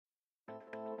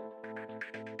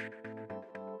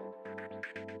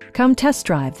Come test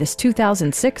drive this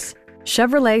 2006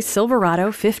 Chevrolet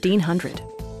Silverado 1500.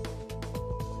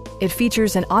 It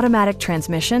features an automatic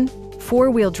transmission,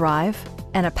 four-wheel drive,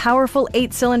 and a powerful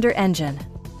 8-cylinder engine.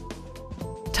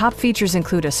 Top features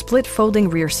include a split folding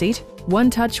rear seat,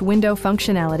 one-touch window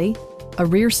functionality, a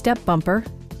rear step bumper,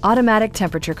 automatic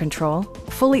temperature control,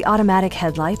 fully automatic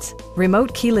headlights,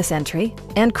 remote keyless entry,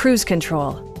 and cruise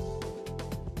control.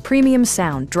 Premium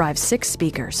sound drives 6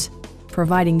 speakers,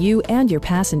 providing you and your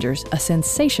passengers a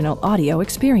sensational audio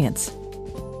experience.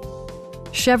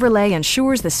 Chevrolet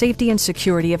ensures the safety and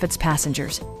security of its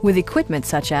passengers with equipment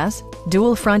such as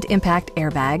dual front impact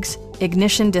airbags,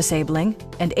 ignition disabling,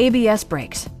 and ABS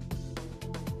brakes.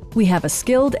 We have a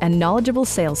skilled and knowledgeable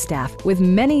sales staff with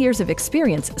many years of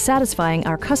experience satisfying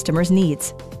our customers'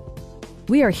 needs.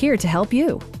 We are here to help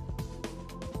you.